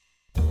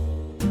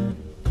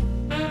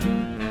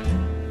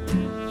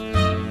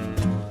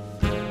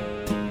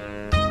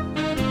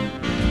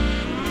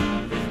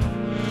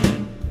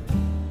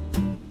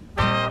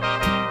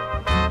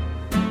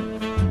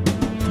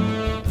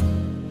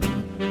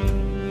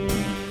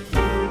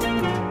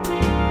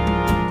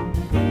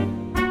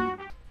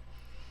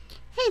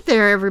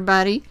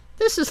everybody.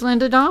 This is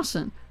Linda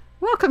Dawson.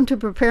 Welcome to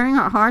Preparing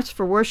Our Hearts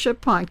for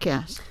Worship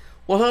podcast.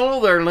 Well,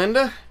 hello there,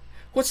 Linda.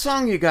 What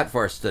song you got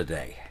for us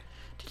today?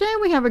 Today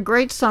we have a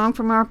great song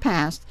from our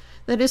past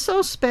that is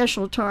so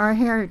special to our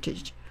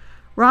heritage.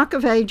 Rock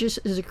of Ages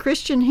is a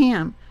Christian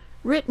hymn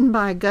written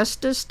by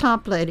Augustus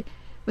Toplady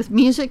with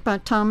music by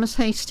Thomas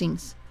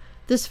Hastings.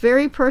 This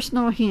very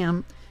personal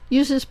hymn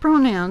uses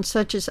pronouns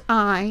such as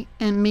I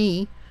and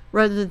me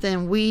rather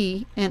than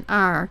we and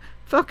our,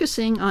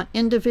 focusing on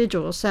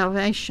individual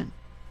salvation.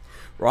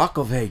 Rock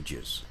of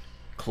Ages,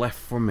 cleft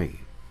for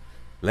me,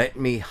 let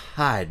me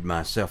hide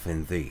myself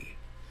in thee.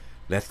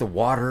 Let the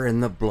water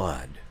and the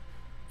blood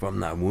from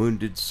thy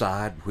wounded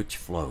side which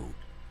flowed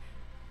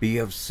be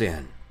of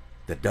sin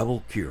the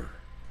double cure.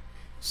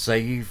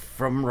 Save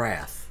from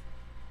wrath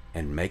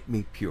and make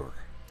me pure.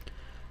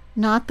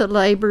 Not the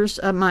labors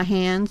of my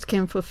hands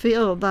can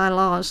fulfill thy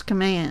law's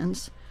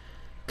commands.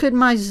 Could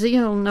my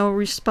zeal no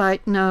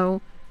respite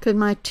know, could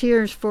my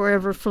tears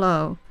forever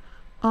flow,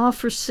 all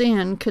for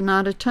sin could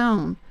not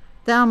atone.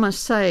 Thou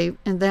must save,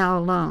 and thou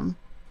alone.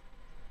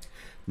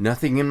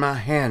 Nothing in my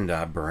hand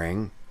I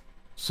bring,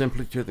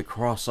 simply to the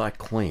cross I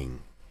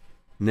cling.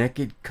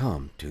 Naked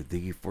come to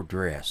thee for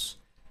dress,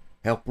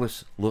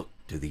 helpless look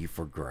to thee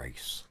for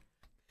grace.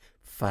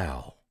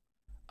 Foul,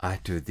 I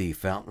to thee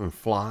fountain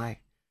fly,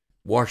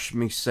 wash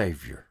me,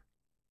 Savior,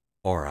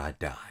 or I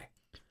die.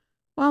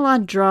 While I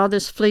draw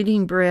this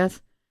fleeting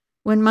breath,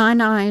 when mine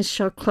eyes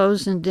shall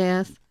close in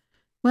death,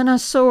 when I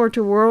soar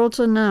to worlds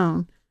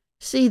unknown,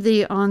 see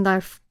thee on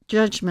thy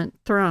judgment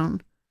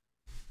throne.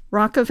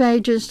 Rock of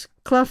Ages,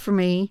 cleft for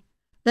me,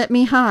 let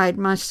me hide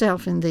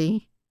myself in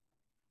thee.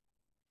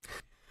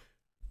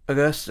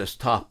 Augustus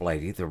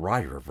Toplady, the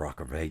writer of Rock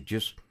of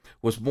Ages,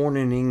 was born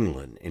in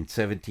England in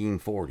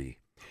 1740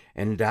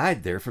 and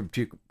died there from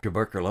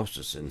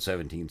tuberculosis in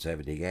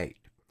 1778.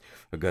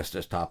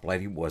 Augustus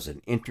Toplady was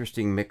an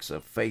interesting mix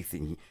of faith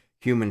and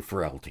human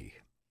frailty.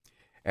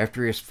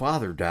 After his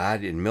father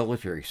died in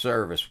military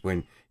service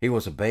when he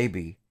was a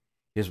baby,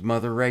 his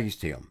mother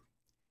raised him.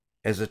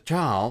 As a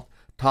child,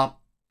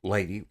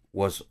 Toplady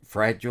was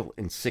fragile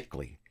and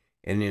sickly,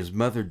 and his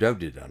mother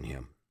doted on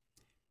him.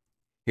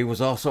 He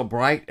was also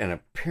bright and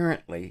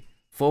apparently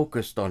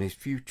focused on his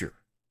future.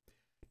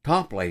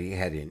 Toplady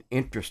had an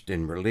interest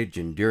in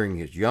religion during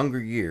his younger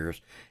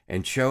years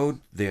and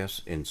showed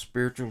this in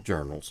spiritual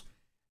journals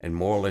and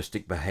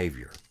moralistic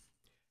behavior.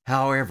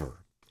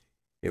 However,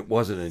 it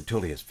wasn't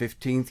until his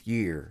 15th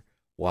year,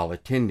 while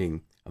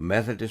attending a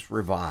Methodist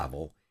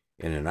revival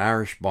in an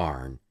Irish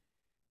barn,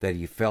 that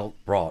he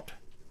felt brought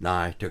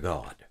nigh to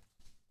God.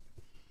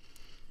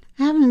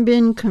 Having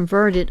been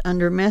converted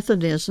under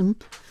Methodism,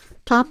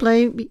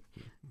 Toplady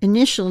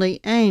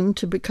initially aimed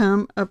to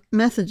become a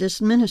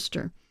Methodist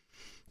minister.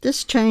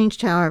 This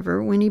changed,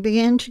 however, when he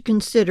began to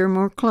consider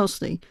more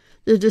closely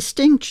the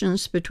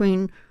distinctions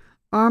between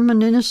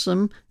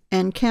Arminianism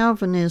and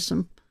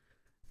Calvinism.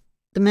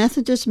 The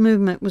Methodist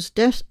movement was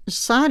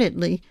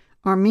decidedly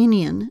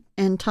Arminian,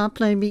 and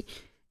Toplady,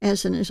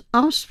 as an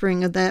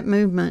offspring of that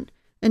movement,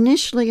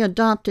 initially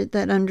adopted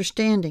that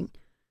understanding.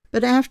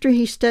 But after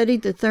he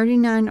studied the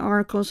 39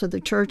 Articles of the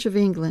Church of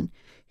England,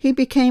 he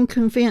became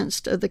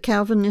convinced of the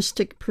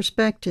Calvinistic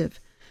perspective,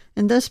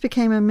 and thus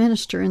became a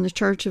minister in the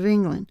Church of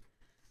England.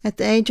 At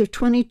the age of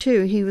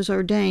 22, he was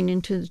ordained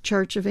into the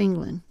Church of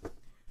England.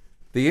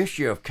 The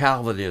issue of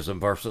Calvinism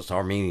versus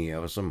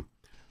Arminianism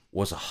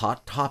was a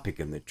hot topic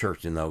in the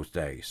church in those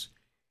days,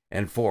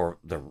 and for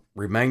the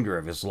remainder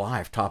of his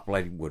life,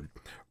 Toplady would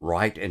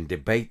write and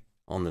debate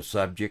on the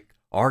subject,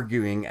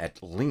 arguing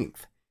at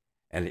length,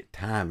 and at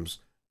times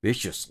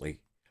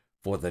viciously,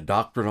 for the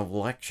doctrine of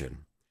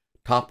election.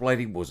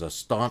 Toplady was a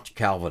staunch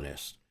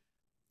Calvinist,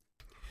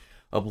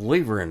 a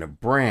believer in a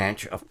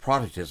branch of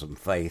Protestantism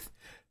faith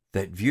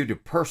that viewed a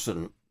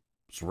person's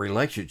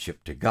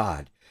relationship to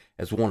God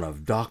as one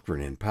of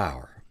doctrine and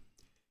power.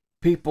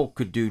 People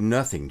could do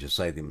nothing to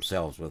save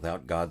themselves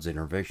without God's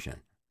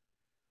intervention.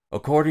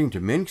 According to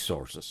many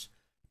sources,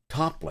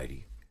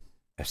 Toplady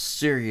is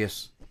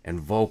serious and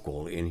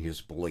vocal in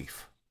his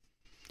belief.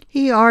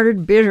 He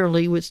argued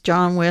bitterly with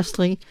John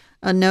Wesley,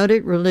 a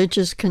noted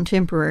religious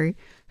contemporary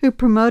who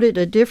promoted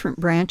a different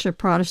branch of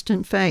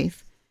Protestant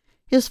faith.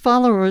 His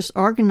followers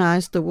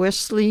organized the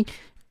Wesleyan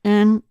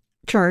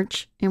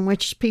Church, in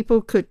which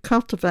people could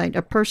cultivate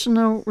a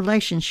personal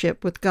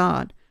relationship with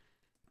God.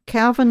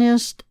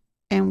 Calvinists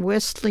and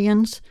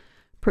Wesleyans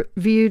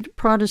viewed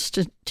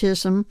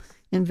Protestantism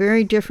in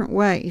very different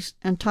ways,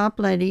 and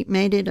Toplady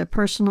made it a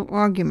personal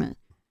argument.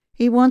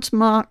 He once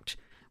mocked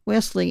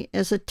Wesley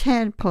as a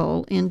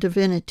tadpole in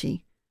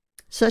divinity.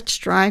 Such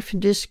strife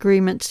and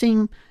disagreement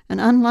seem an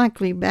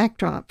unlikely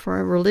backdrop for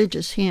a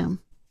religious hymn.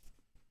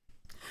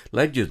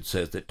 Legend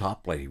says that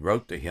Toplady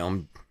wrote the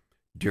hymn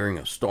during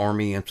a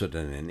stormy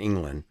incident in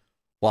England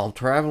while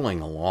traveling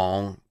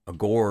along a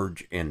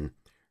gorge in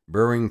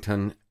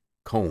Burrington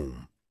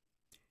Combe.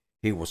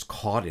 He was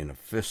caught in a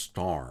fierce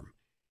storm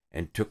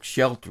and took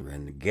shelter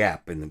in the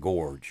gap in the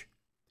gorge,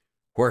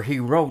 where he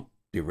wrote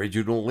the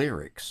original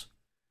lyrics.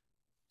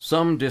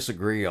 Some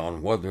disagree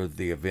on whether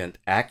the event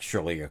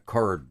actually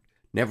occurred.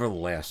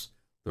 Nevertheless,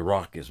 the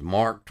rock is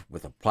marked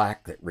with a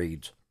plaque that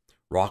reads,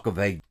 Rock of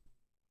Ages.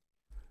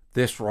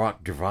 This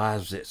rock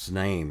derives its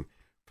name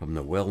from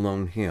the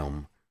well-known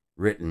hymn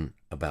written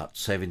about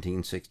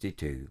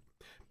 1762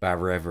 by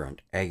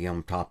Reverend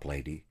A.M.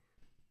 Toplady,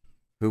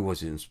 who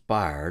was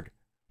inspired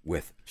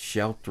with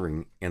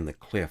sheltering in the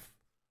cliff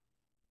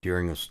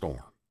during a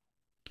storm.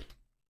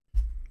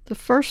 The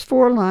first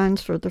 4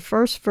 lines for the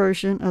first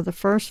version of the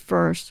first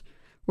verse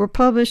were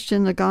published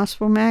in the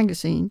Gospel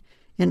magazine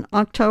in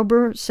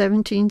October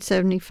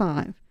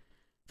 1775.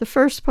 The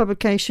first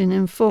publication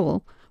in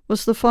full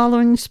was the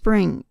following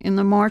spring in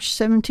the March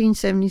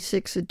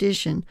 1776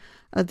 edition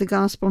of the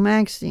Gospel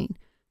magazine,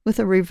 with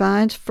a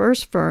revised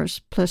first verse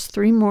plus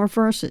 3 more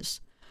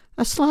verses.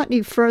 A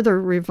slightly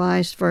further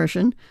revised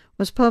version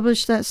was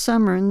published that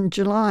summer in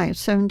July of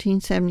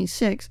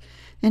 1776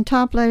 in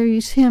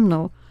Toplady's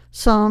hymnal,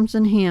 Psalms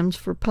and Hymns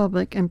for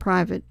Public and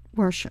Private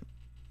Worship.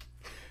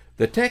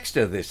 The text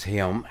of this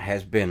hymn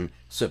has been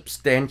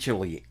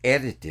substantially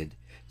edited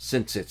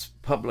since its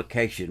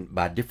publication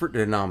by different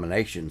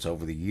denominations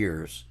over the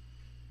years,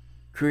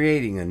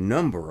 creating a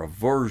number of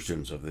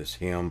versions of this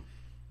hymn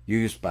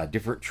used by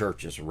different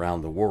churches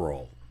around the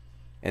world.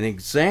 An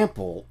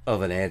example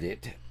of an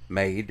edit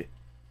made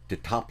to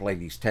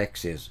Toplady's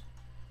text is,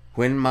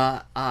 When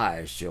my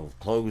eyes shall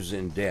close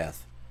in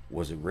death,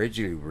 was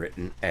originally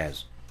written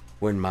as,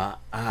 When my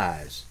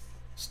eyes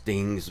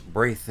stings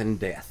breath and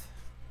death.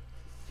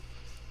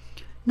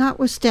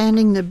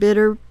 Notwithstanding the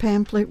bitter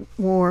pamphlet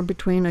war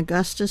between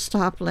Augustus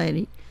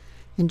Toplady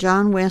and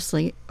John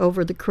Wesley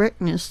over the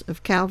correctness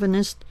of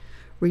Calvinist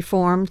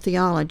Reformed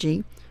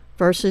theology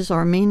versus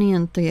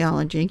Arminian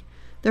theology,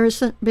 there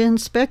has been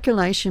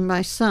speculation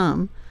by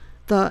some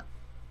that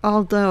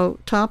although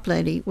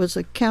Toplady was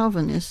a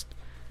Calvinist,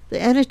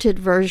 the edited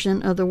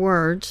version of the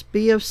words,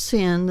 Be of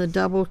sin the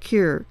double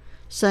cure,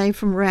 save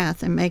from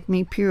wrath and make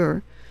me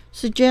pure,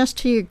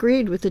 suggests he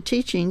agreed with the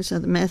teachings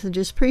of the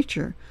Methodist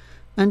preacher,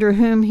 under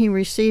whom he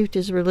received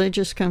his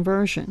religious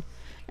conversion,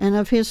 and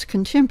of his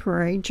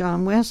contemporary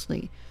John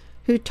Wesley,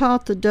 who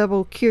taught the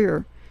double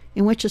cure,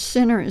 in which a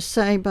sinner is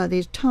saved by the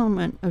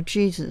atonement of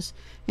Jesus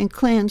and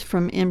cleansed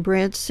from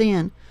inbred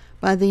sin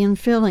by the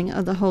infilling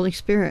of the Holy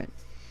Spirit.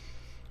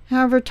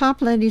 However,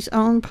 Toplady's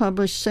own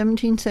published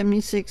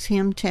 1776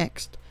 hymn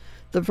text,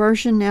 the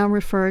version now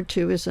referred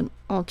to as an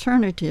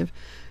alternative,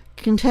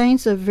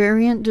 contains a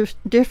variant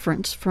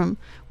difference from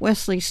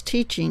Wesley's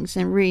teachings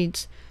and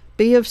reads,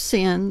 Be of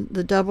sin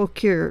the double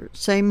cure,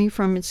 save me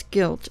from its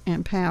guilt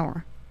and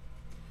power.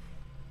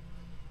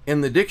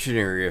 In the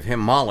Dictionary of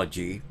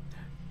Hymnology,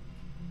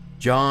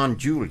 John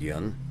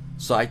Julian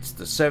cites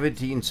the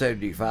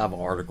 1775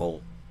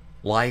 article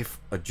Life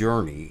a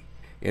Journey,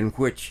 in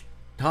which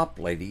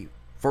Toplady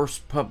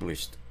first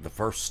published the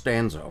first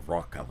stanza of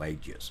Rock of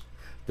Ages.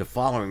 The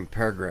following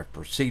paragraph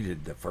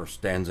preceded the first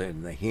stanza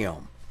in the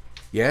hymn.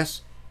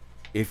 Yes,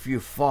 if you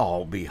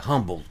fall, be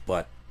humbled,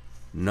 but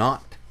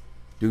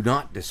do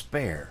not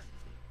despair.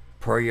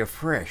 Pray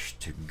afresh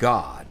to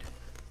God,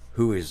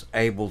 who is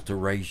able to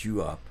raise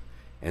you up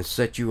and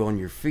set you on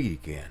your feet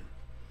again.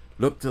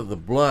 Look to the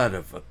blood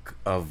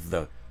of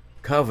the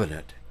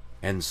covenant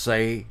and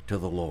say to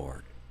the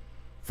Lord,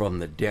 from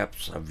the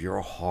depths of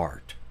your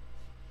heart.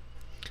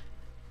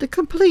 The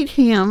complete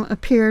hymn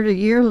appeared a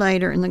year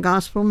later in the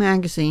Gospel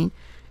magazine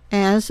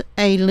as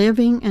a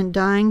living and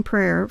dying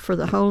prayer for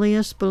the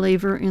holiest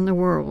believer in the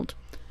world.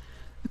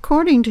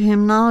 According to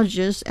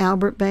hymnologist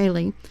Albert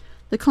Bailey,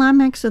 the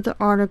climax of the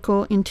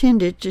article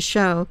intended to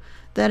show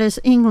that as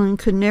England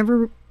could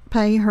never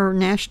pay her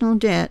national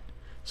debt,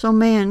 so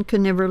man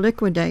could never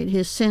liquidate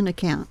his sin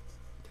account.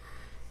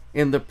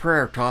 In the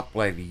prayer,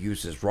 Toplady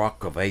uses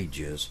Rock of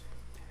Ages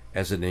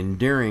as an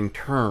endearing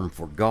term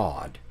for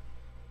God.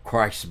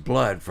 Christ's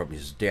blood from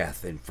his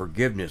death and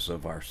forgiveness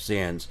of our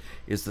sins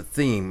is the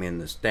theme in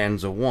the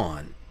stanza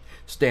 1.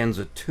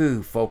 Stanza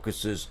 2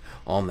 focuses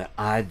on the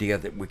idea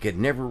that we could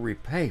never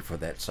repay for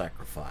that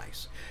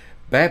sacrifice.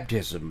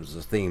 Baptism is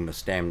the theme of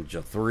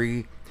stanza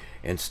 3,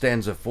 and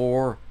stanza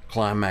 4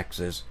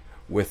 climaxes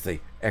with the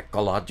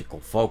ecological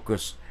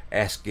focus,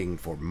 asking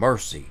for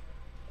mercy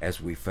as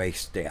we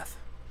face death.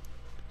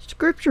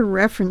 Scripture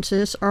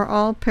references are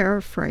all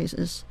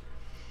paraphrases.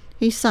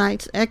 He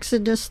cites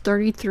Exodus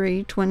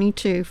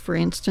 33:22, for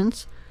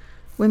instance,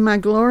 When my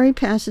glory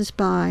passes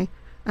by,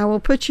 I will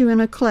put you in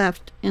a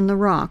cleft in the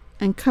rock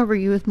and cover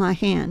you with my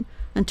hand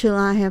until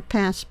I have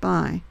passed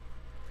by.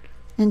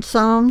 In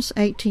Psalms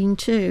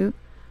 18:2,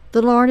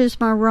 The Lord is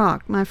my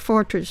rock, my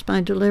fortress, my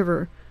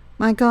deliverer.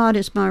 My God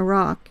is my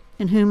rock,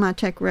 in whom I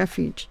take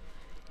refuge.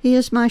 He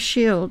is my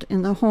shield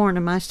and the horn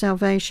of my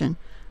salvation,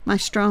 my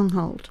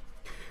stronghold.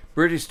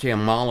 British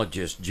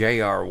hymnologist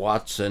J.R.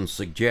 Watson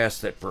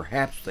suggests that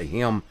perhaps the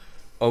hymn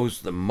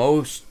owes the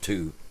most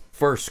to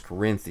 1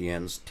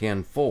 Corinthians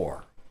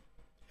 10:4.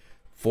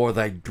 For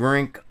they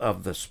drink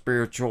of the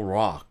spiritual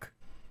rock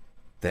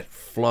that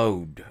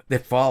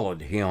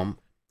followed him,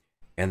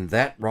 and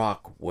that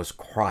rock was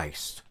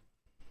Christ.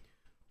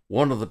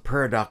 One of the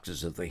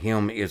paradoxes of the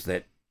hymn is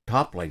that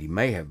Toplady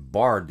may have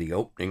borrowed the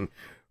opening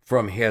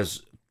from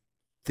his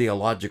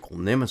theological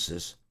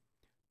nemesis,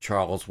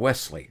 Charles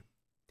Wesley.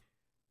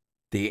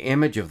 The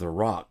image of the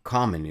rock,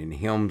 common in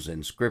hymns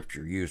and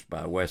scripture used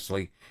by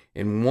Wesley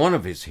in one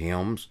of his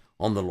hymns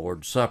on the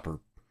Lord's Supper,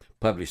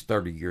 published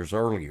 30 years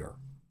earlier.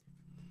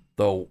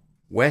 Though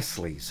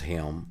Wesley's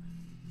hymn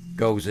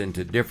goes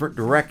into different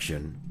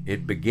direction,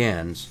 it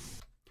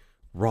begins,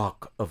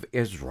 Rock of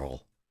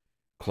Israel,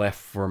 cleft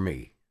for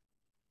me.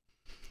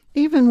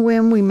 Even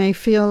when we may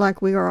feel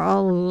like we are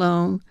all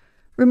alone,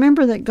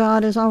 remember that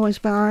God is always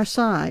by our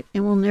side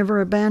and will never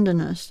abandon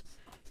us.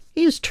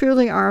 He is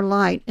truly our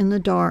light in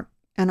the dark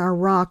and our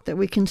rock that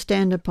we can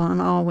stand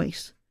upon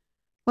always.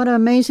 What an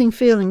amazing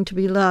feeling to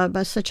be loved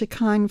by such a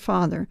kind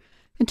Father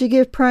and to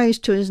give praise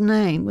to his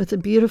name with the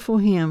beautiful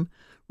hymn,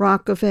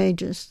 Rock of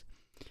Ages.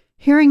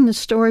 Hearing the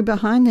story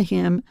behind the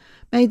hymn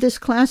made this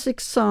classic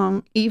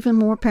song even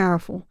more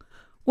powerful.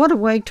 What a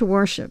way to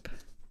worship!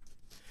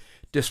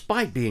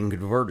 Despite being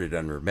converted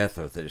under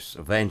Methodist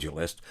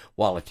evangelist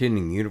while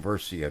attending the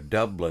University of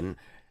Dublin,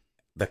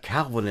 the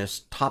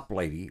Calvinist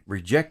Toplady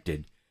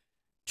rejected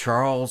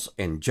Charles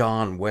and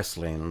John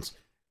Wesleyan's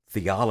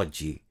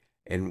theology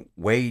and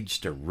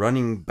waged a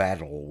running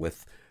battle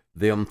with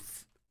them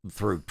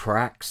through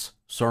tracts,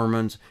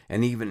 sermons,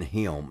 and even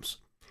hymns.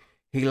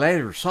 He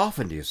later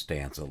softened his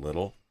stance a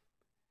little,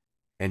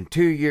 and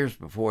 2 years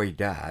before he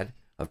died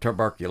of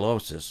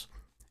tuberculosis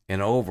and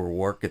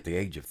overwork at the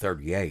age of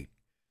 38,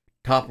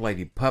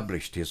 Toplady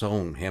published his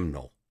own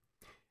hymnal,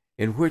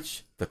 in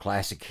which the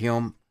classic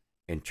hymn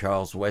and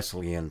Charles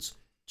Wesleyan's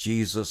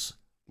Jesus,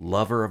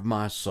 Lover of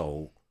My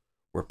Soul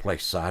were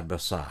placed side by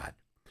side.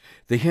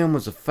 The hymn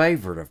was a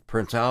favorite of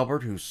Prince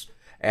Albert, who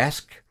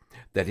asked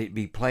that it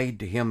be played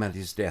to him at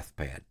his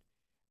deathbed,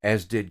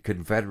 as did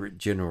Confederate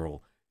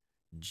General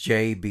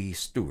J.B.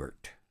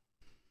 Stuart.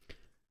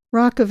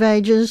 Rock of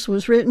Ages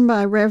was written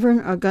by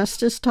Reverend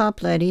Augustus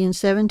Toplady in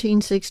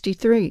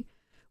 1763,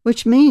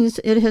 which means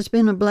it has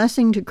been a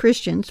blessing to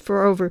Christians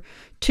for over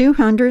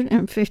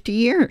 250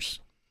 years.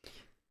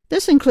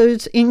 This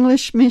includes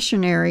English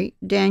missionary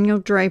Daniel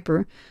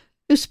Draper,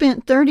 who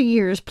spent 30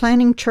 years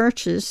planting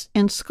churches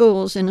and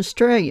schools in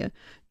Australia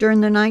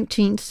during the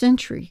 19th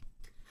century.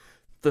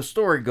 The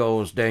story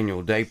goes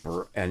Daniel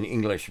Draper, an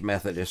English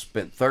Methodist,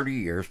 spent 30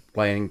 years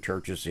planting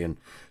churches in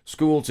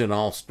schools in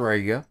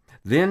Australia.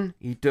 Then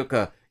he took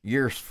a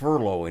year's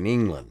furlough in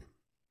England.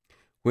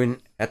 When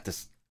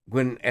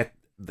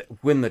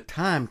the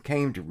time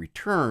came to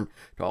return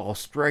to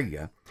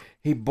Australia,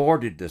 he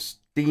boarded the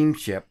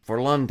steamship for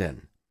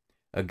London.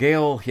 A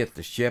gale hit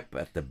the ship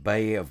at the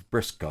Bay of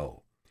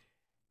Briscoe,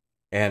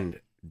 and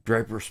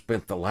Draper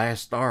spent the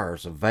last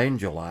hours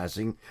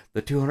evangelizing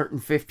the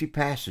 250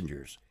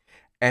 passengers.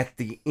 At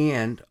the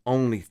end,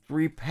 only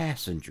 3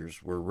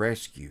 passengers were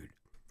rescued,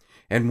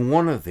 and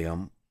one of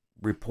them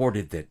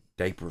reported that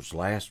Draper's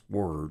last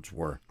words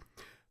were,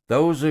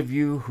 "Those of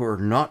you who are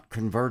not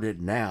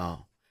converted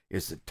now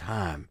is the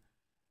time,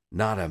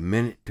 not a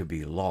minute to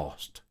be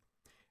lost."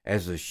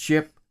 As the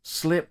ship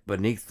slipped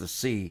beneath the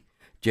sea,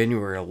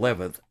 January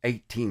 11th,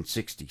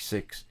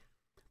 1866,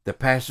 the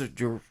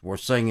passengers were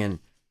singing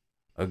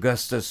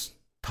Augustus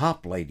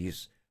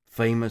Toplady's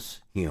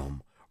famous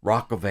hymn,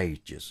 Rock of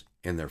Ages,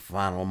 in their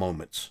final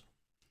moments.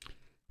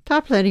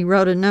 Toplady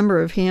wrote a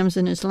number of hymns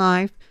in his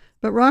life,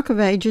 but Rock of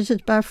Ages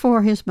is by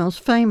far his most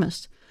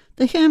famous.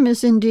 The hymn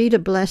is indeed a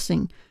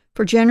blessing.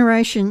 For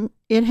generations,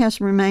 it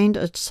has remained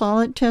a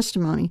solid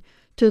testimony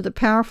to the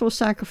powerful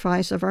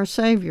sacrifice of our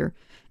Savior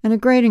and a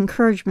great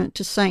encouragement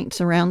to saints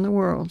around the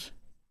world.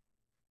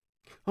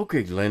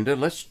 Okay, Glenda,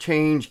 let's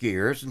change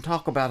gears and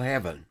talk about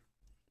heaven.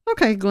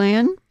 Okay,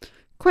 Glenn.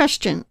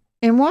 Question: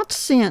 in what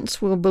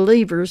sense will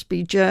believers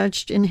be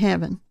judged in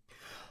heaven?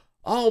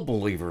 All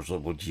believers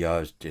will be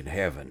judged in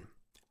heaven.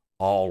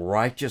 All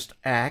righteous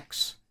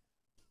acts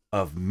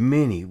of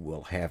many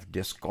will have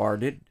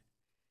discarded,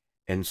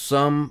 and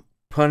some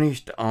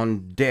punished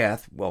on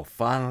death will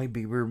finally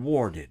be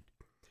rewarded.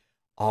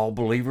 All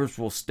believers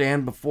will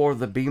stand before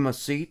the Bema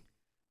seat,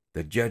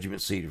 the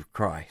judgment seat of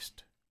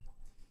Christ.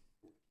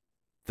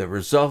 The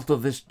result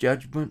of this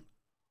judgment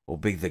will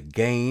be the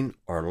gain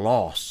or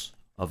loss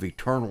of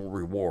eternal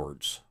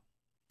rewards.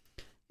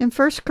 In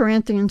 1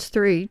 Corinthians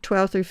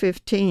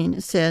 3:12-15,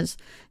 it says,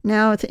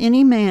 "Now if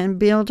any man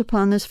build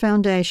upon this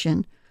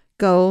foundation,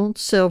 gold,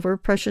 silver,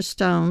 precious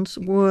stones,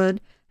 wood,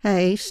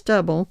 hay,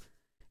 stubble,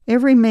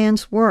 every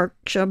man's work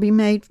shall be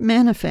made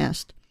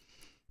manifest,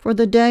 for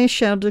the day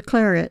shall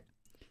declare it,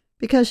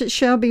 because it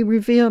shall be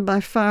revealed by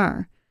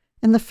fire,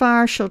 and the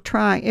fire shall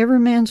try every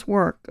man's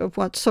work of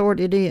what sort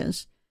it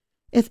is.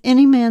 If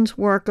any man's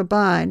work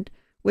abide,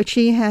 which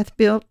he hath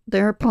built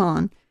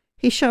thereupon,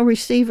 he shall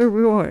receive a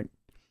reward.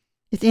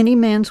 If any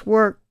man's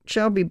work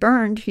shall be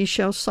burned, he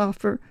shall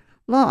suffer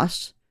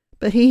loss,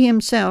 but he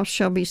himself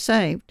shall be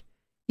saved,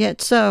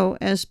 yet so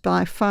as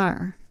by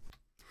fire."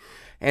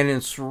 And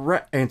in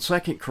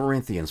 2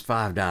 Corinthians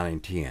 5:9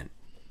 and 10,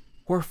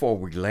 "Wherefore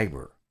we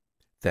labor,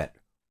 that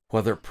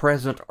whether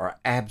present or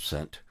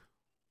absent,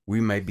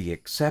 we may be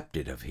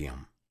accepted of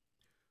him.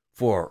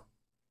 For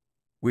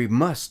we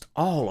must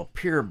all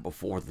appear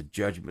before the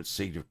judgment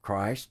seat of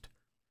Christ,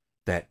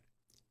 that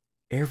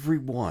every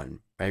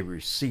one may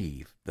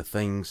receive the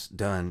things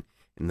done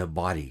in the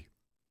body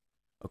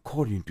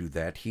according to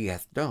that he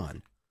hath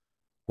done,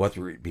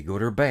 whether it be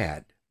good or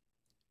bad.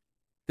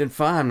 Then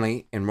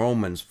finally, in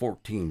Romans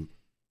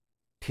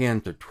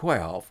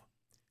 14:10-12,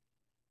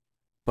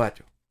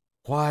 but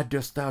why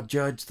dost thou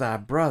judge thy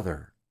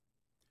brother?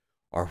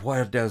 Or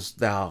why dost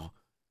thou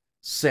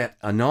set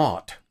a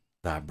naught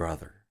thy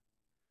brother?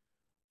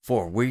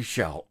 For we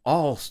shall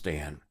all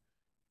stand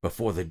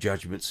before the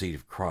judgment seat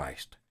of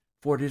Christ.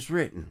 For it is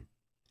written,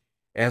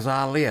 As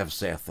I live,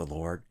 saith the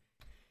Lord,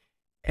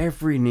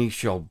 every knee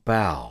shall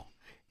bow,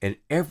 and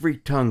every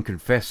tongue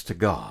confess to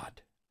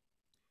God.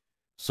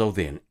 So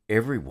then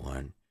every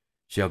one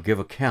shall give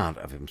account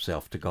of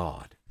himself to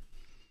God.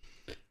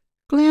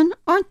 Glenn,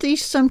 aren't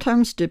these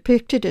sometimes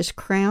depicted as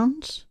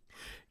crowns?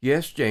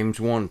 Yes, James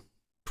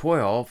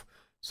 1:12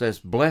 says,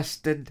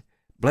 Blessed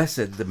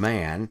the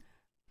man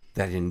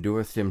that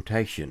endureth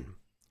temptation,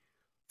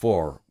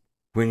 for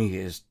when he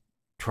is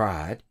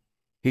tried,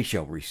 he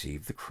shall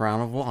receive the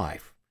crown of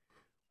life,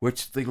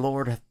 which the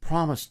Lord hath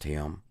promised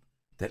him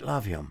that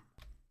love him.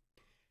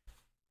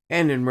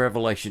 And in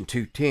Revelation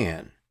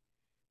 2:10,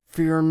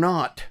 fear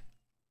not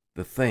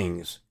the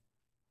things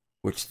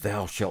which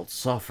thou shalt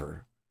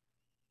suffer.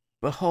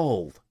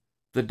 Behold,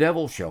 the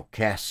devil shall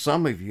cast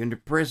some of you into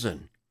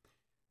prison,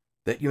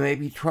 that you may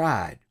be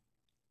tried,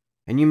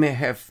 and you may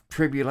have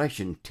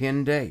tribulation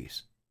 10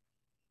 days.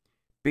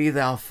 Be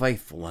thou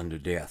faithful unto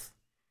death,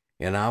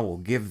 and I will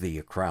give thee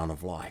a crown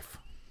of life.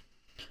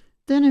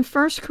 Then in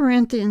 1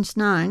 Corinthians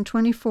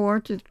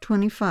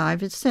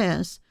 9:24-25 it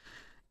says,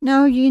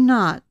 Know ye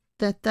not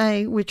that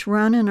they which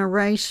run in a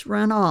race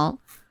run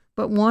all,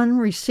 but one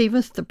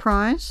receiveth the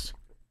prize?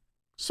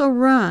 So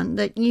run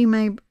that ye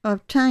may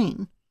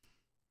obtain.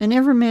 And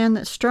every man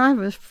that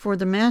striveth for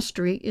the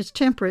mastery is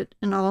temperate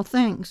in all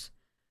things.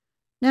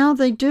 Now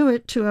they do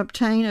it to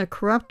obtain a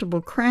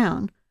corruptible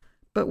crown,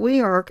 but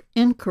we are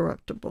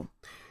incorruptible.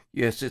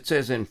 Yes, it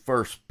says in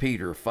 1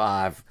 Peter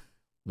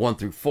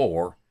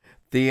 5:1-4,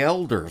 the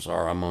elders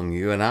are among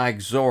you, and I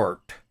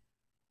exhort,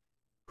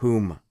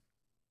 whom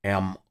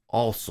am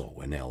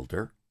also an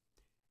elder,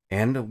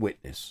 and a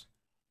witness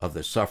of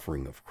the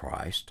suffering of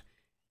Christ,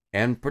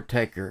 and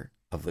partaker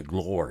of the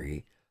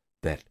glory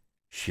that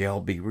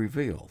shall be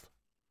revealed.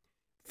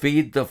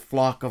 Feed the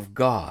flock of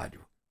God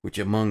which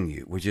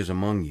is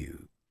among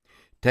you,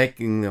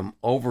 taking them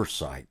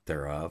oversight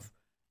thereof,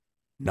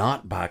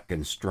 not by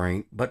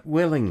constraint, but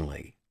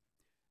willingly,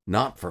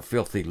 not for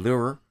filthy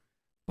lure,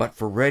 but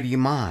for ready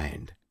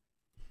mind,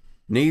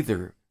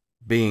 neither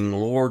being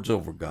lords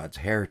over God's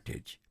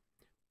heritage,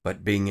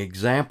 but being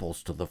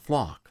examples to the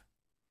flock.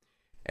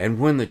 And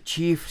when the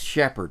chief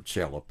shepherd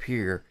shall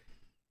appear,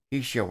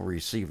 you shall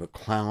receive a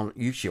crown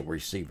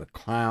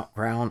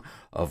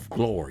of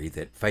glory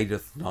that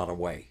fadeth not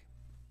away.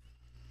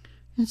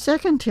 In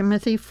 2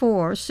 Timothy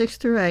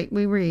 4:6-8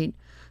 we read,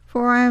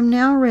 For I am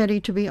now ready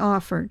to be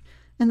offered,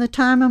 and the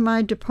time of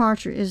my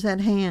departure is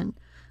at hand.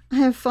 I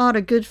have fought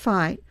a good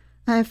fight.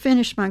 I have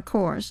finished my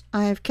course.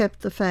 I have kept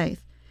the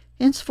faith.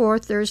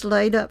 Henceforth there is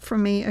laid up for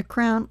me a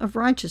crown of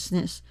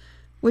righteousness,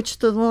 which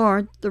the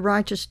Lord, the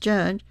righteous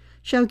judge,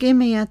 shall give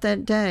me at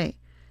that day,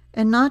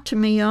 and not to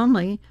me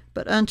only,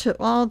 but unto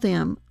all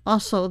them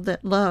also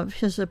that love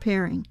his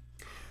appearing.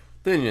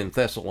 Then in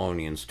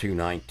Thessalonians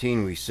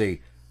 2:19 we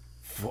see,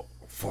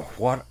 For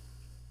what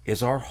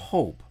is our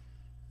hope,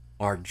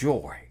 our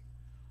joy,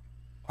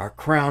 our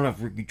crown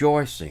of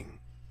rejoicing?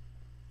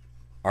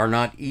 Are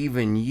not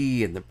even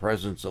ye in the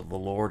presence of the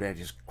Lord at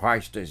his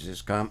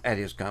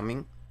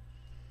coming?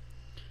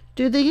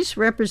 Do these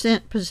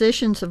represent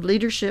positions of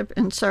leadership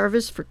and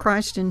service for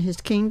Christ in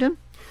his kingdom?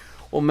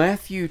 Well,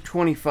 Matthew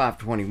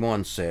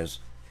 25:21 says,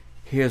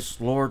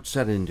 His Lord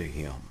said unto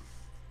him,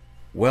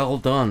 Well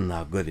done,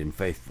 thou good and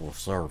faithful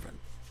servant.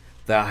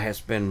 Thou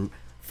hast been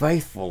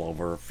faithful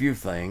over a few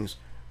things.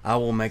 I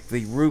will make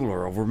thee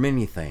ruler over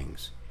many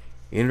things.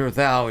 Enter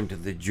thou into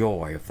the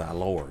joy of thy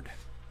Lord.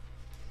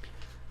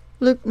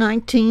 Luke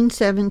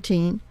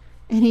 19:17,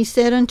 And he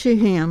said unto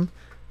him,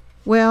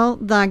 Well,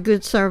 thy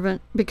good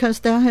servant, because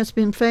thou hast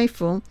been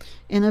faithful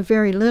in a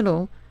very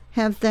little,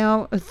 have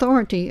thou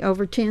authority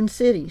over 10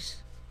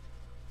 cities.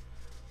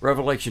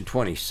 Revelation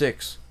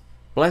 26,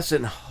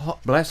 Blessed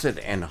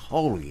and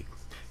holy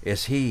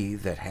is he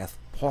that hath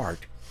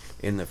part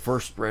in the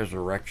first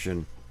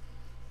resurrection.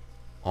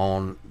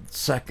 On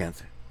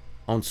such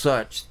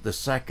the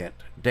second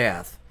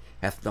death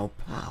hath no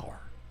power,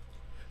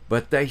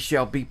 but they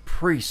shall be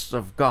priests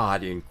of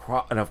God and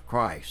of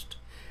Christ,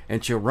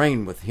 and shall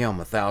reign with him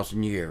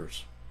 1,000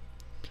 years.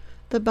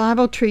 The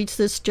Bible treats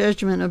this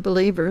judgment of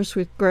believers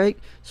with great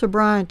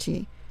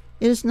sobriety.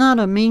 It is not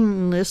a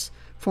meaningless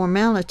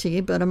formality,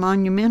 but a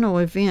monumental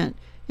event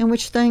in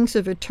which things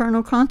of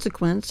eternal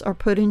consequence are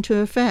put into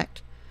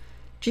effect.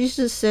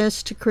 Jesus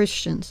says to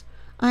Christians,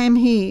 I am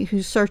he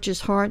who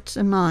searches hearts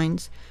and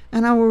minds,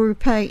 and I will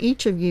repay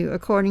each of you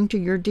according to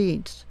your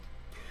deeds.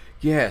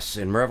 Yes,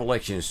 in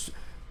Revelations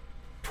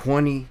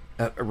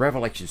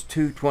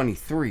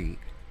 2:23,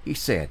 he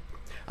said,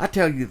 I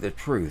tell you the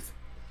truth,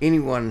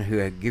 anyone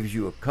who gives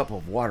you a cup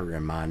of water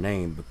in my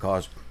name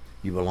because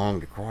you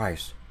belong to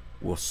Christ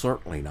will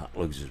certainly not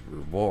lose his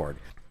reward.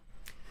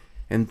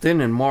 And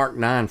then in Mark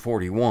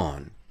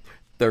 9:41,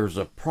 there's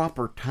a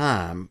proper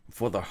time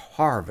for the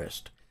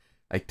harvest,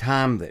 a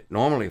time that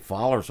normally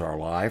follows our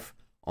life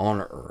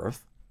on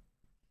earth.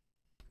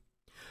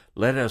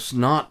 Let us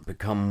not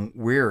become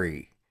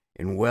weary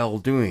in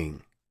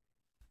well-doing,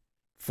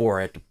 for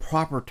at the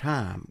proper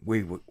time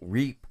we will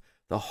reap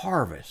the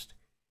harvest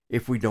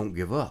if we don't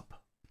give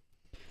up.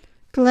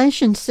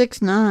 Galatians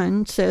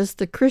 6:9 says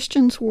the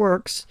Christian's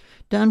works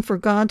done for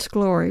God's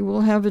glory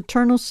will have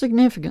eternal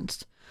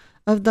significance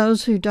of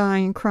those who die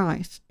in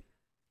Christ.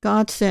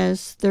 God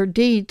says their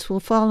deeds will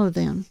follow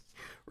them.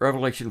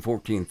 Revelation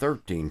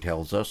 14:13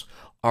 tells us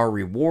our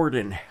reward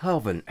in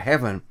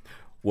heaven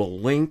will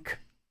link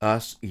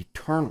us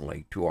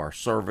eternally to our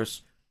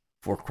service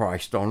for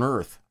Christ on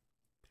earth.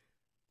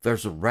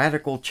 There's a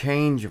radical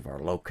change of our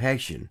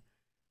location,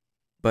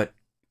 but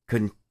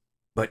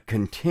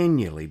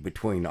continually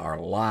between our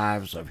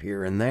lives of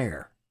here and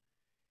there.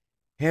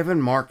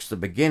 Heaven marks the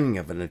beginning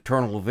of an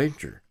eternal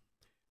adventure,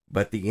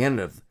 but the end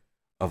of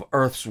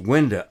Earth's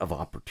window of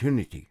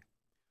opportunity.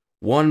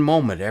 One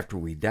moment after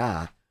we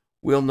die,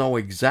 we'll know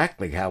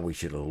exactly how we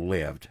should have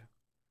lived,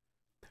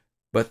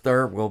 but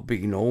there will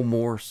be no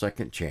more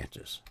second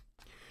chances.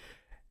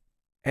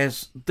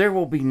 As there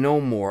will be no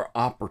more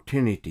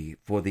opportunity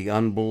for the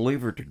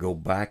unbeliever to go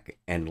back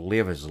and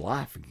live his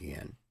life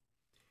again,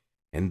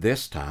 and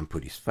this time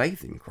put his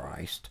faith in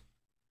Christ,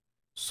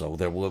 so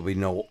there will be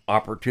no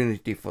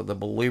opportunity for the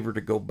believer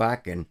to go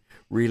back and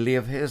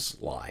relive his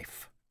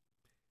life.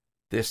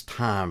 This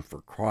time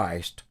for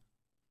Christ,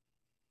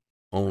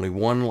 only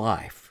one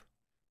life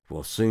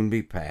will soon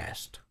be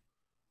past.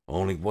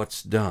 Only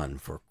what's done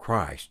for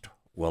Christ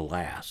will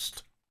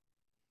last.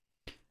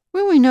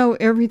 Will we know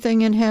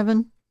everything in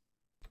heaven?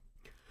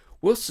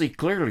 We'll see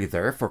clearly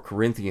there for 1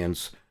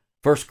 Corinthians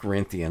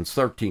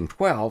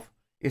 13:12,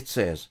 it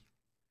says,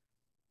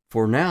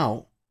 For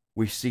now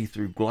we see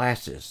through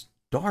glasses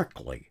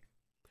darkly,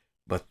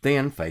 but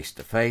then face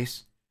to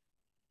face.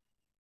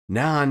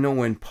 Now I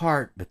know in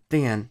part, but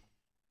then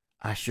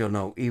I shall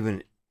know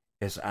even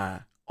as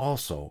I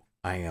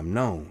am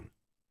known.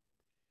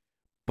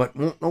 But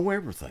won't know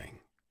everything.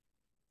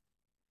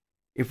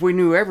 If we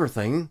knew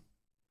everything,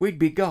 we'd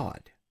be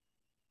God.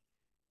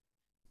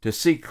 To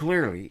see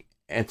clearly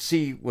and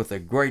see with a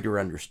greater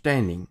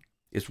understanding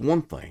is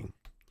one thing.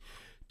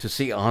 To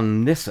see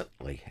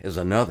omnisciently is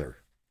another.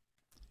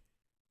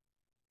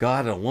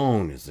 God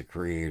alone is the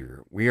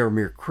creator. We are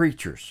mere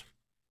creatures.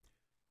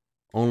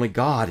 Only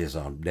God is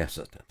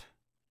omniscient.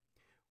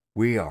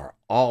 We are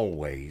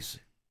always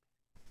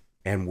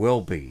and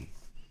will be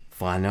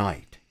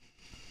finite.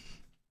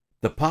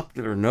 The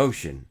popular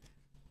notion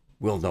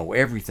we'll know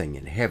everything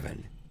in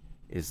heaven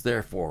is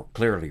therefore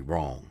clearly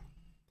wrong.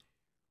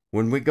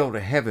 When we go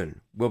to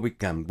heaven, we'll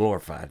become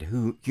glorified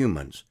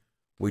humans.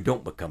 We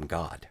don't become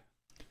God.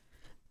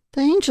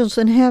 The angels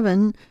in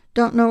heaven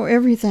don't know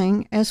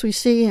everything, as we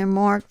see in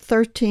Mark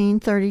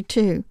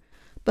 13:32.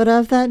 But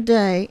of that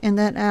day and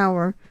that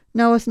hour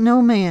knoweth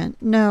no man,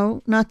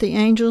 no, not the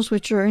angels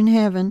which are in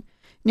heaven,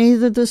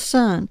 neither the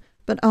Son,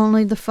 but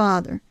only the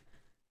Father.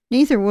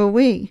 Neither will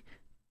we.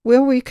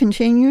 Will we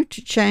continue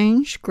to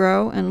change,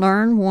 grow, and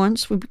learn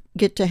once we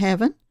get to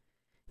heaven?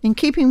 In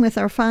keeping with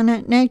our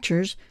finite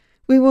natures,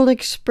 we will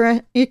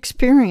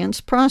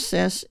experience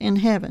process in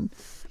heaven.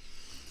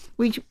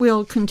 We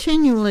will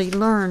continually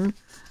learn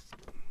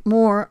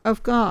more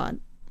of God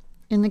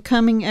in the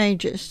coming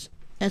ages,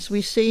 as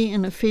we see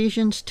in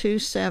Ephesians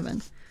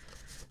 2:7,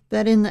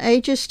 that in the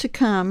ages to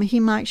come he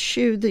might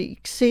shew the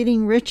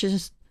exceeding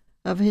riches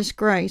of his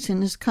grace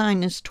and his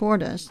kindness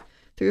toward us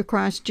through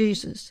Christ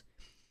Jesus.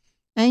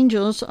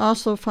 Angels,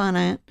 also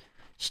finite,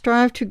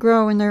 strive to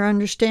grow in their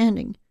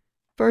understanding.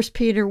 1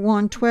 Peter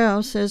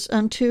 1:12 says,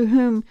 Unto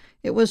whom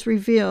it was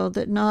revealed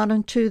that not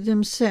unto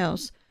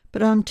themselves,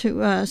 but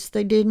unto us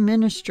they did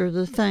minister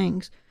the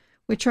things,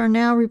 which are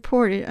now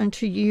reported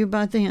unto you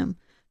by them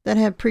that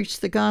have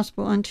preached the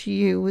gospel unto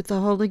you with the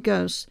Holy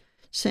Ghost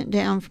sent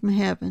down from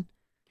heaven,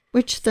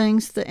 which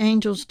things the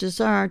angels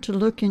desire to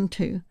look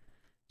into.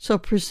 So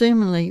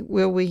presumably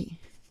will we.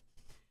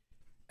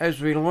 As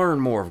we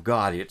learn more of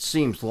God, it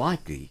seems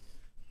likely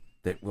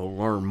that we'll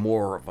learn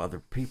more of other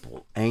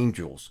people,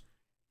 angels,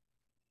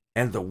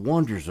 and the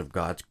wonders of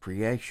God's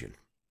creation.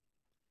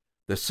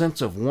 The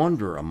sense of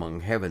wonder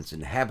among heaven's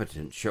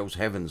inhabitants shows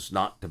heavens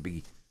not to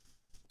be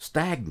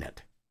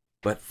stagnant,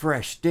 but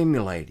fresh,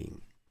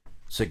 stimulating,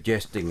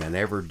 suggesting an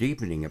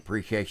ever-deepening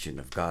appreciation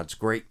of God's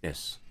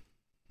greatness.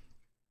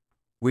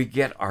 We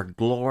get a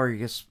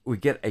glorious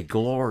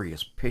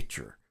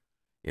picture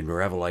in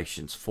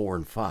Revelations 4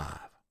 and 5.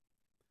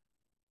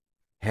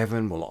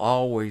 Heaven will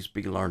always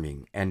be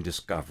learning and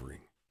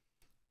discovering.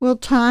 Will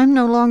time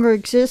no longer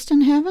exist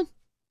in heaven?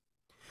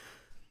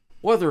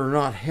 Whether or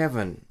not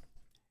heaven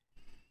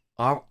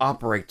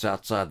operates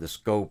outside the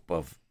scope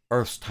of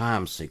Earth's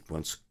time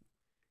sequence,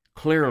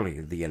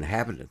 clearly the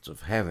inhabitants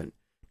of heaven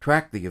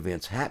track the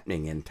events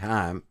happening in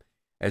time,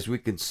 as we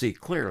can see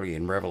clearly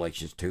in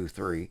Revelations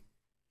 2:3,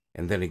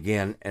 and then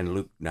again in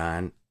Luke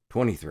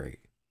 9:23.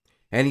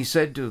 And he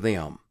said to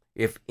them,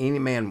 if any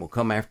man will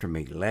come after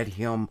me, let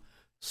him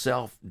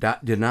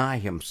deny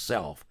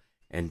himself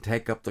and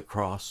take up the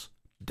cross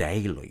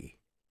daily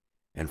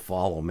and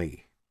follow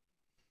me.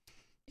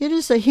 It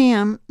is a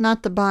hymn,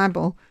 not the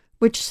Bible,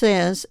 which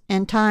says,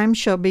 and time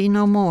shall be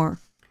no more.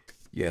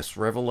 Yes,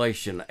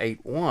 Revelation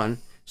 8:1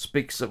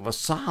 speaks of a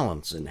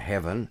silence in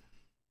heaven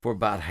for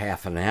about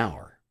half an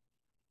hour.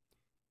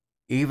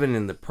 Even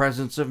in the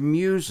presence of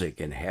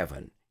music in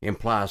heaven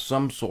implies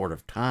some sort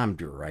of time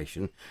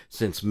duration,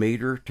 since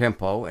meter,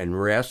 tempo,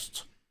 and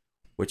rests,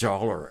 which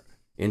all are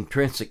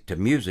intrinsic to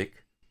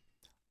music,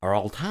 are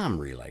all time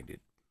related.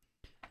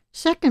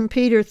 2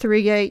 Peter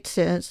 3:8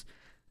 says,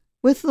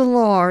 with the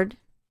Lord,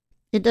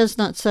 it does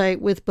not say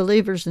with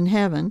believers in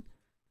heaven,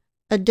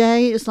 a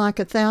day is like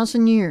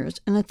 1,000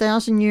 years, and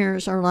 1,000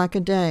 years are like a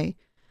day.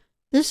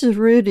 This is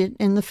rooted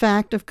in the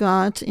fact of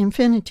God's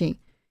infinity.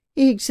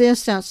 He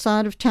exists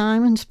outside of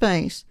time and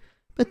space,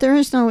 but there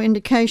is no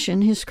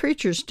indication his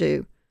creatures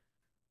do.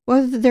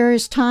 Whether there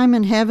is time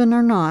in heaven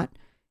or not,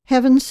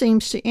 heaven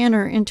seems to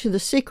enter into the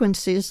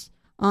sequences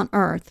on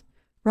earth,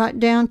 right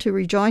down to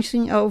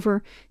rejoicing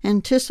over,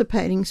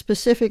 anticipating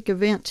specific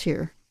events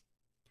here.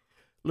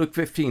 Luke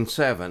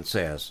 15:7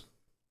 says,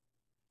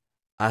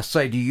 I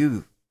say to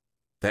you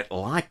that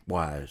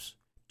likewise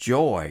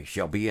joy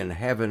shall be in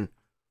heaven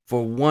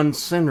for one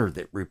sinner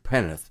that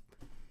repenteth,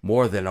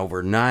 more than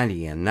over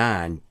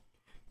 99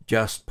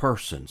 just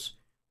persons,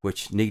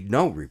 which need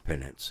no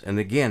repentance. And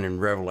again in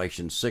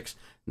Revelation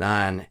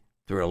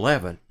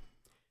 6:9-11,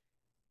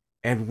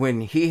 and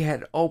when he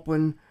had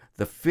opened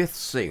the fifth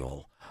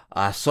seal,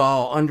 I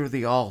saw under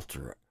the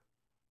altar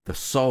the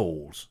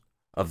souls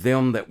of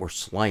them that were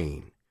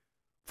slain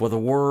for the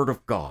word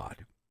of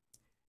God,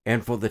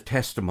 and for the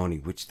testimony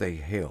which they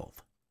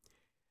held.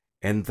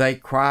 And they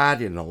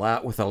cried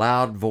with a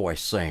loud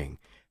voice, saying,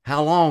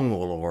 How long, O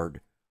Lord,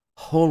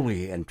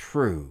 holy and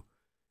true,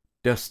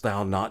 dost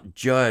thou not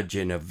judge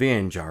and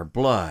avenge our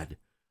blood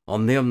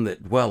on them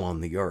that dwell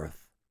on the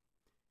earth?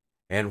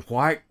 And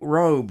white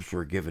robes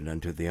were given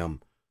unto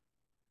them,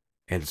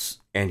 and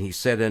he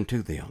said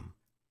unto them,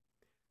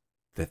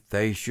 that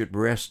they should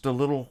rest a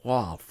little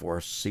while for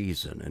a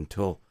season,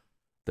 until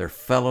their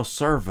fellow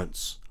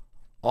servants,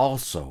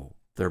 also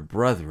their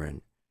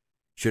brethren,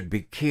 should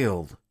be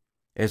killed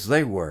as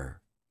they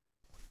were,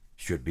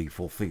 should be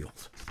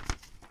fulfilled.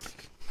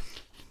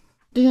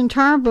 The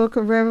entire book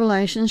of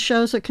Revelation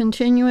shows a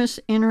continuous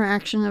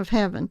interaction of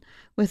heaven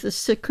with the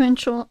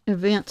sequential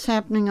events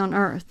happening on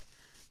earth.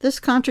 This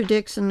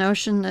contradicts the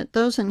notion that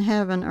those in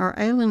heaven are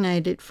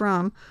alienated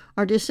from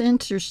or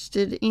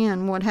disinterested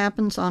in what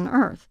happens on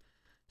earth.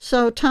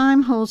 So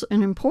time holds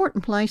an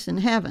important place in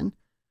heaven.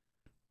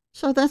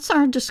 So that's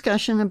our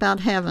discussion about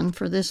heaven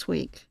for this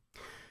week.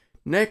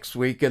 Next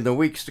week and the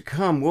weeks to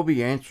come, we'll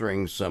be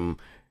answering some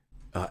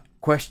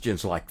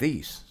questions like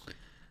these.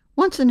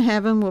 Once in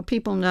heaven, will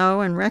people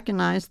know and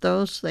recognize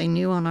those they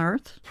knew on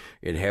earth?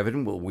 In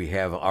heaven, will we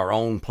have our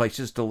own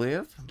places to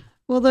live?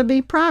 Will there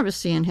be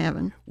privacy in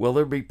heaven? Will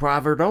there be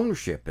private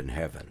ownership in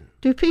heaven?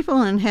 Do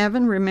people in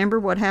heaven remember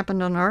what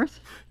happened on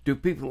earth? Do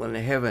people in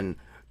heaven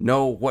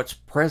know what's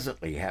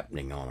presently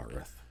happening on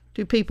earth?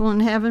 Do people in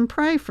heaven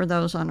pray for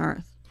those on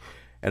earth?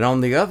 And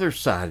on the other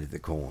side of the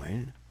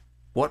coin,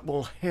 what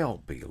will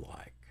hell be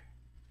like?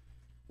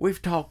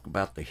 We've talked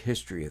about the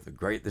history of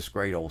this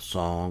great old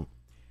song,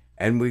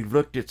 and we've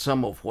looked at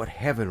some of what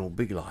heaven will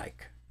be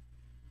like.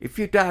 If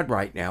you died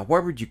right now, where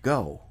would you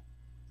go?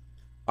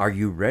 Are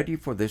you ready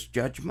for this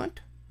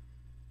judgment?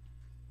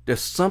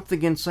 Does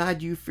something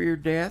inside you fear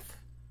death?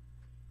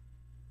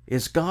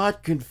 Is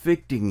God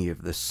convicting you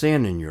of the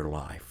sin in your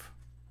life?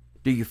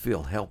 Do you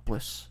feel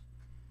helpless?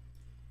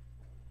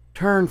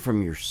 Turn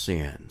from your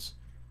sins.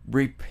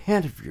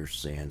 Repent of your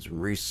sins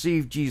and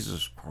receive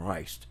Jesus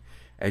Christ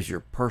as your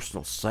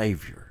personal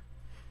Savior.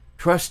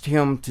 Trust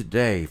Him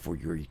today for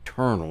your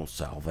eternal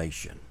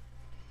salvation.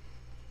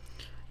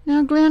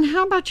 Now, Glenn,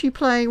 how about you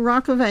play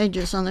Rock of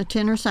Ages on the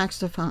tenor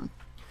saxophone?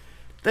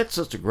 That's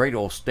such a great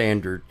old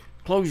standard.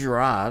 Close your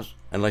eyes,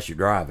 unless you're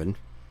driving,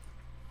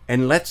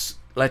 and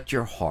let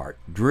your heart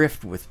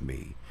drift with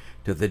me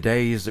to the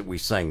days that we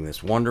sang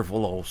this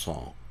wonderful old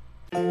song.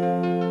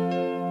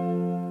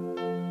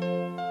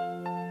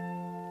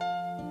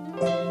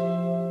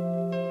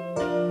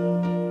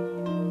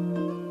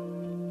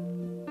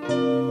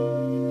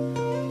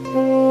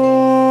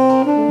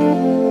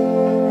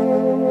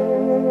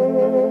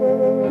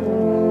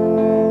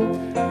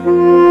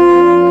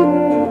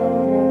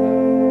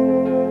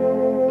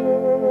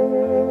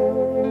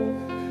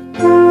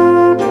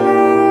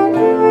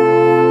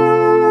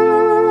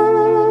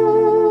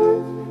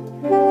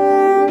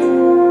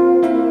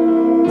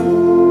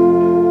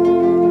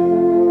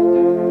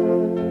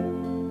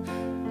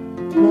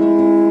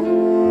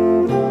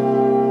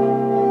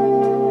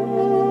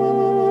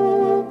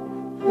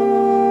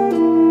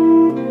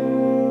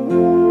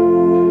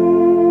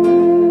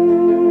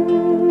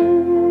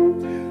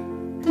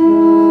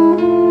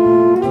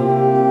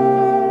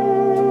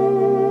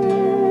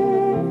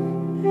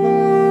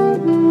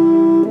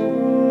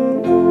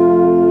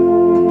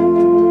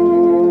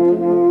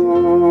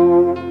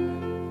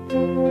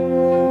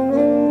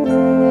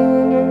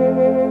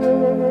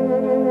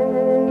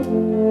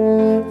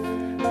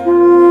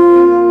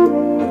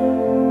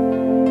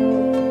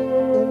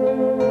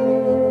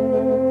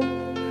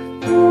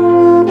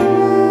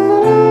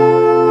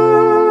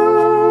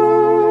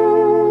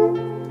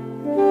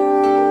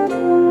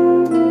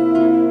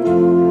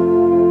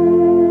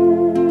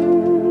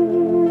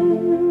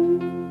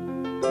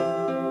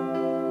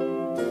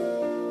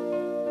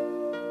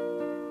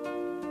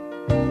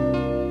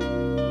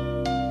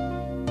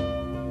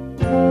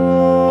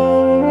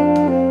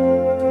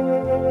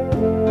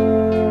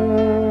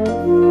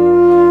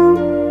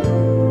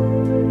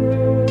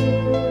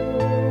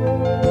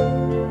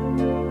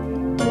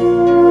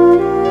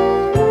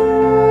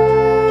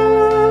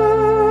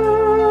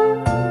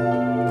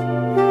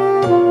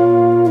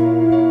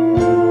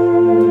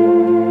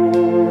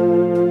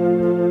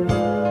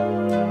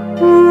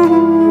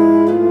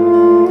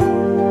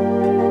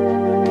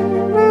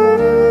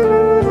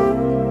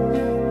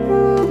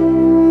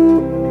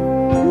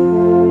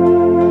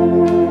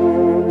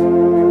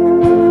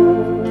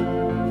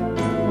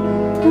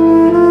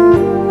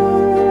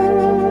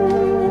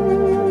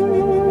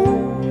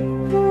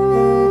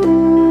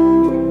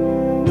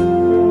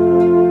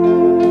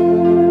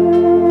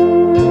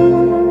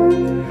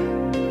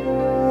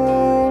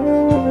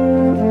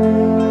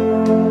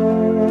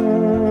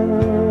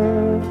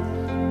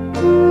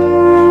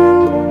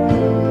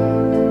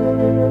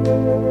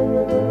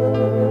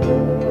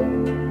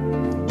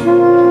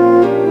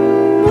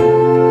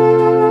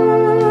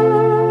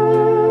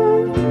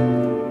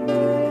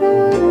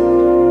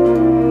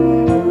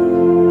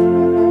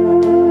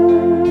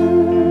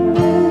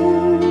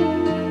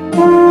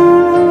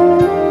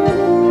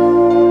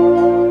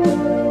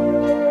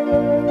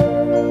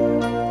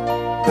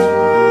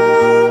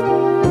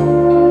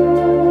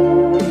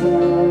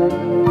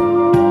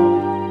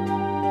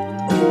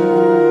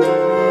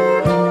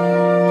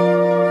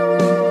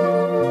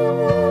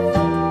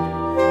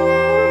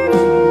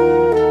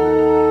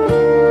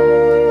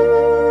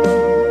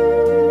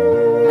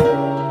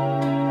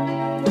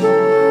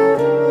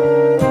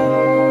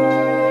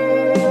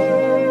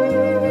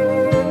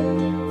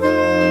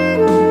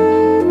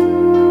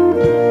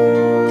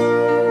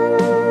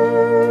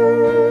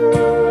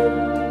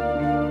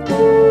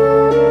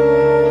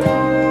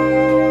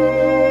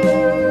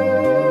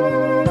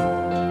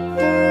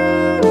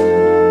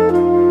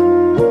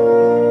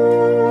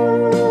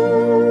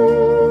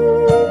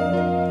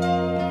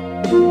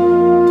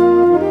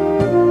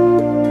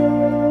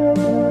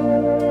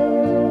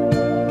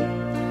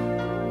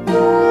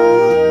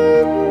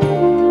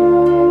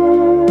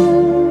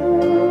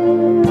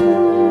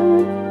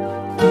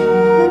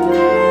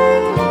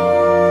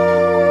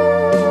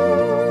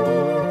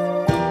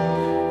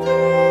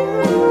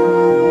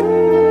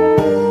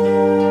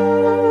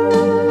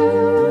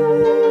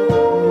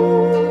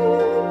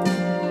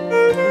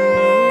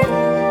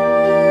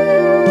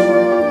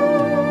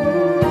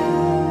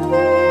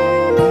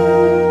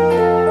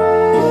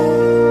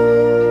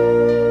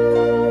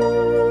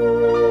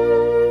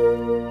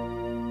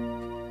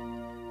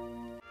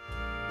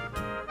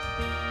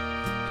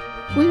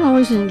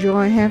 always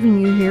enjoy having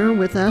you here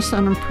with us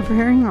on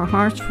Preparing Our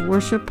Hearts for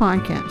Worship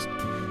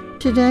podcast.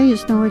 Today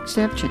is no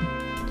exception.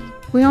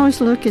 We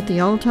always look at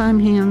the old-time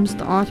hymns,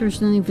 the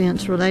authors, and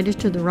events related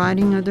to the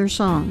writing of their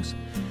songs.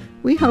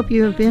 We hope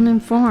you have been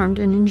informed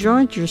and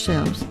enjoyed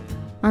yourselves.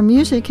 Our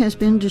music has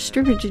been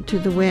distributed to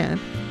the web,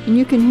 and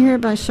you can hear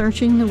it by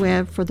searching the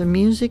web for the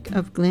music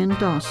of Glenn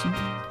Dawson.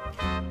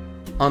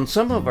 On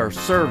some of our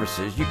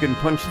services, you can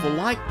punch the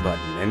like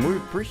button, and we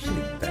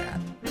appreciate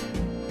that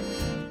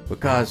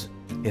because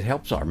it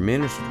helps our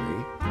ministry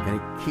and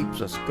it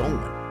keeps us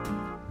going.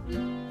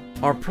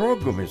 Our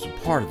program is a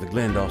part of the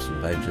Glenn Dawson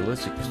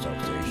Evangelistic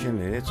Association,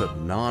 and it's a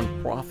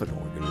non-profit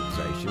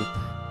organization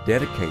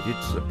dedicated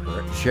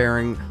to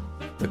sharing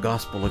the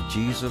gospel of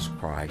Jesus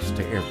Christ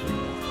to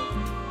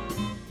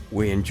everyone.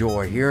 We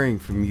enjoy hearing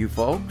from you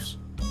folks,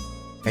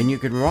 and you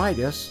can write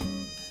us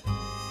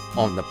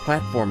on the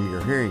platform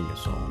you're hearing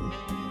us on,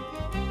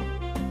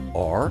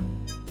 or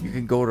you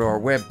can go to our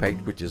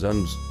webpage, which is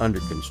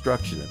under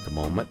construction at the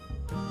moment,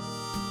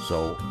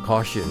 so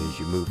caution as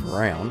you move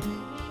around.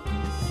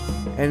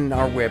 And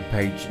our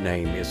webpage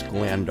name is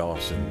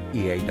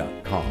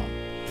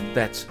GlennDawsonEA.com.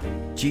 That's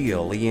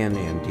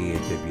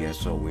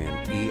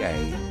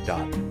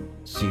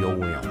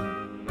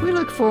GlennDawsonEA.com. We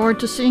look forward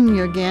to seeing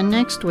you again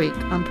next week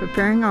on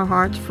Preparing Our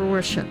Hearts for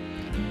Worship.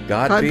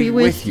 God be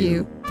with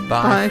you.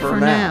 Bye for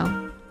now.